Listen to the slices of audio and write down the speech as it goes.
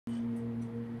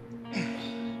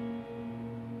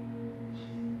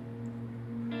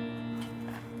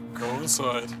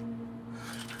inside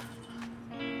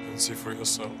and see for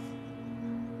yourself.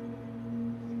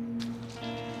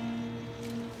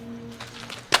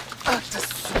 Ах ты,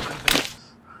 сука, блядь.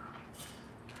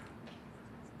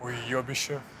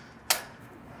 Уёбище.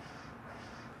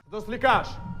 Досликаш!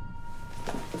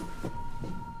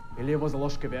 Или его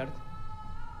заложка верт?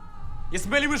 Не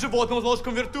смели вы животного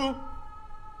заложком верту?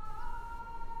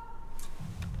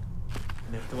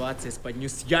 Мертвація спадню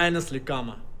сяйна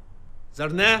слікама.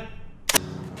 Зарне?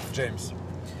 James,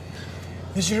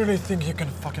 did you really think you can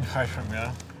fucking hide from me,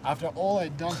 huh? After all I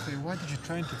done for you, why did you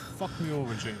try to fuck me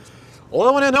over, James? All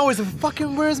I wanna know is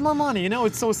fucking where's my money? You know,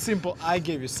 it's so simple. I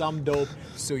gave you some dope,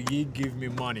 so you give me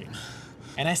money.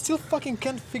 And I still fucking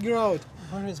can't figure out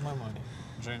where is my money,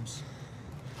 James?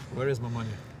 Where is my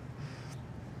money?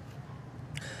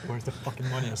 Where's the fucking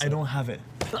money? I don't have it.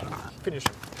 Finish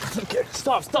it. Okay.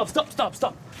 Stop!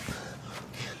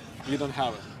 You don't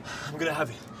have it. I'm gonna have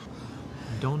it.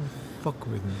 Don't fuck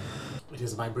with me. It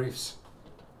is my briefs.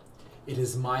 It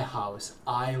is my house.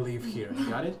 I live here.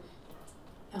 Got it?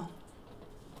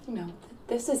 No,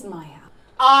 this is my house.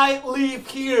 I live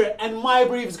here, and my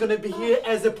brief is gonna be here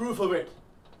as a proof of it.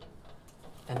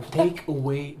 And take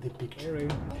away the picture. You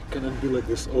cannot be like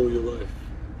this all your life.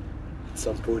 At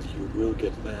some point you will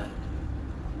get mad.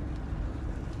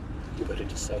 You better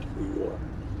decide who you are.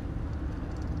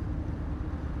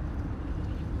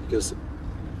 Because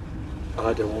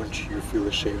I don't want you to feel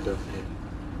ashamed of me.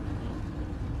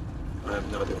 I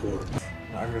am not a whore.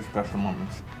 I have special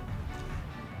moments.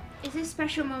 Is this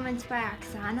Special Moments by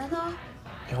Oksana though?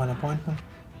 You want an appointment?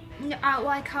 No, well,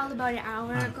 I called about an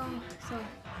hour ago, so.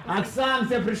 Оксан,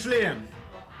 все пришли!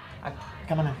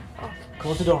 Come on in.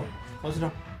 Close the door. Close the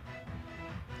door.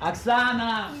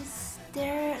 Oksana! Is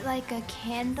there like a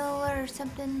candle or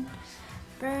something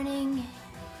burning?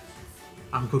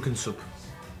 I'm cooking soup.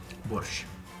 Борщ.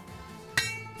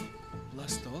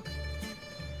 Восток?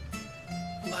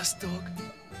 Восток?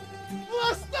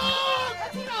 Восток!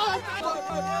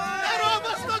 Народ,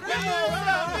 Восток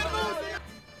вернулся!